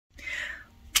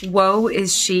Woe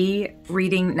is she,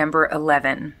 reading number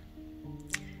 11.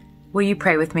 Will you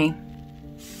pray with me?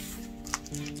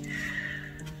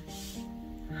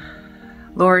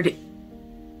 Lord,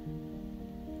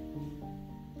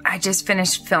 I just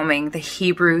finished filming the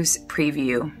Hebrews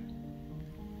preview.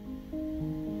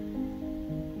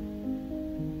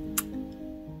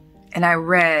 And I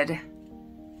read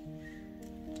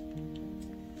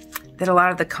that a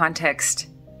lot of the context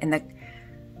and the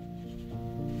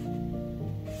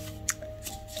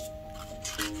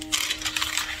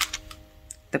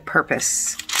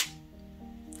purpose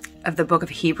of the book of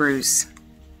Hebrews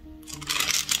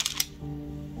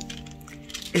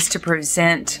is to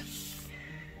present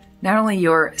not only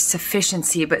your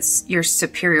sufficiency, but your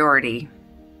superiority.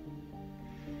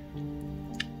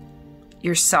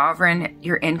 You're sovereign,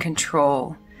 you're in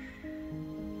control.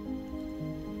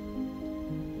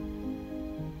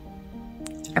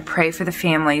 I pray for the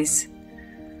families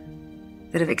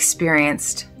that have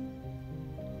experienced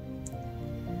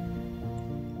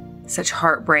such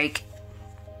heartbreak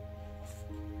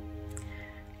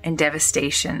and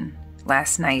devastation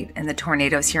last night in the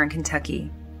tornadoes here in Kentucky.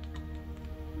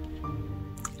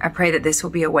 I pray that this will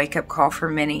be a wake-up call for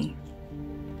many,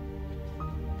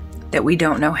 that we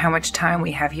don't know how much time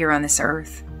we have here on this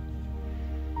earth.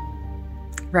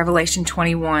 Revelation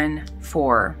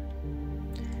 21:4.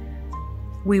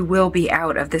 We will be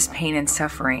out of this pain and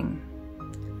suffering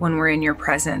when we're in your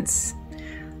presence.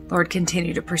 Lord,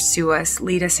 continue to pursue us,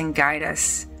 lead us and guide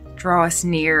us, draw us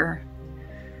near.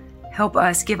 Help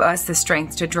us, give us the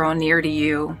strength to draw near to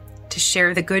you, to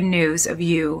share the good news of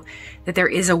you, that there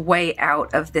is a way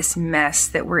out of this mess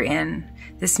that we're in,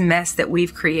 this mess that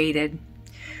we've created.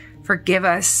 Forgive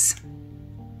us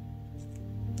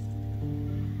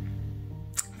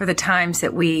for the times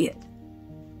that we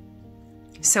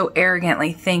so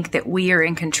arrogantly think that we are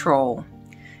in control.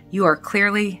 You are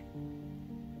clearly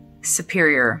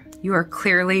superior. You are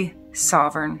clearly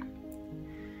sovereign.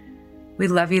 We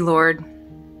love you, Lord.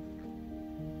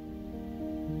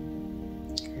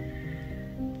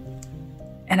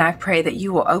 And I pray that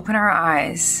you will open our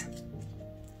eyes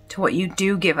to what you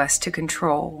do give us to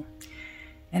control.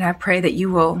 And I pray that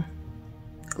you will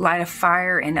light a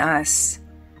fire in us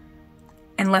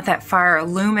and let that fire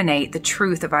illuminate the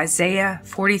truth of Isaiah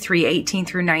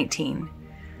 43:18-19.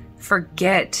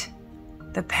 Forget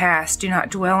the past. Do not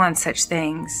dwell on such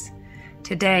things.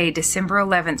 Today, December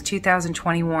 11th,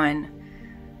 2021,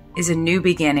 is a new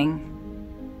beginning.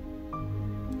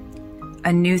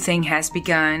 A new thing has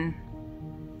begun.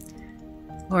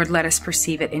 Lord, let us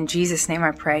perceive it. In Jesus' name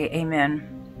I pray, amen.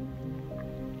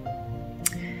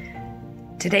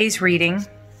 Today's reading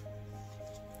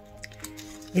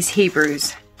is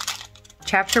Hebrews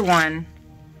chapter 1,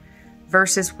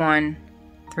 verses 1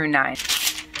 through 9.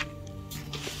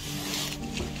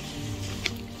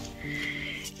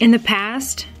 In the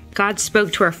past, God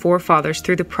spoke to our forefathers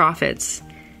through the prophets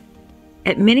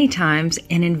at many times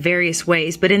and in various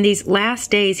ways, but in these last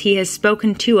days he has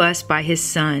spoken to us by his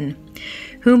Son,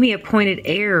 whom he appointed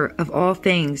heir of all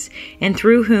things, and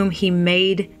through whom he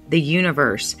made the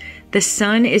universe. The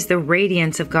Son is the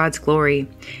radiance of God's glory,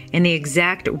 and the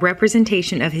exact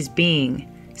representation of his being,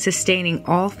 sustaining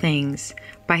all things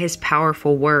by his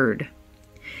powerful word.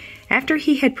 After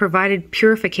he had provided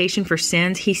purification for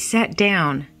sins, he sat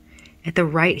down at the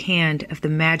right hand of the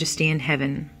Majesty in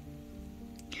heaven.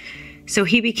 So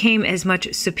he became as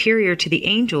much superior to the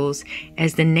angels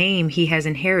as the name he has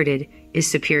inherited is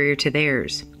superior to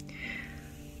theirs.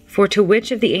 For to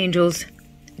which of the angels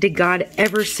did God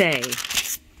ever say,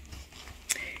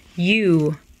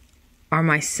 "You are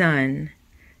my son,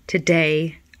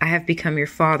 today I have become your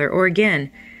father"? Or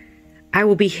again, "I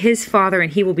will be his father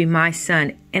and he will be my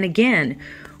son"? And again,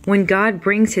 when God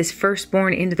brings his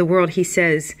firstborn into the world, he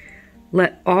says,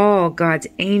 "Let all God's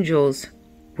angels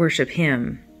worship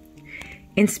him."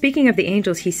 In speaking of the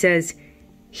angels, he says,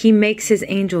 "He makes his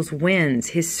angels winds,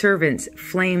 his servants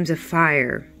flames of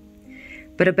fire."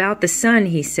 But about the Son,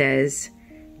 he says,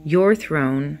 "Your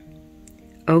throne,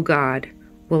 O God,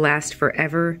 will last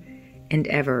forever and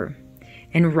ever,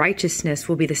 and righteousness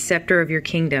will be the scepter of your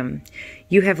kingdom.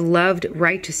 You have loved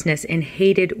righteousness and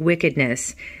hated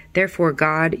wickedness. Therefore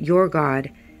God, your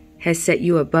God, has set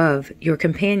you above your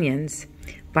companions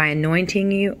by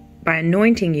anointing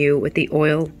you with the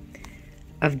oil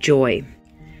of joy."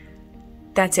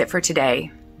 That's it for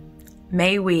today.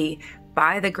 May we,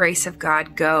 by the grace of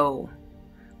God, go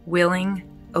willing,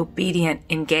 obedient,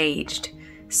 engaged,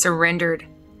 surrendered,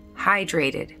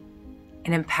 hydrated,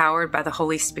 and empowered by the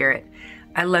Holy Spirit.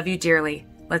 I love you dearly.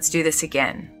 Let's do this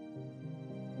again.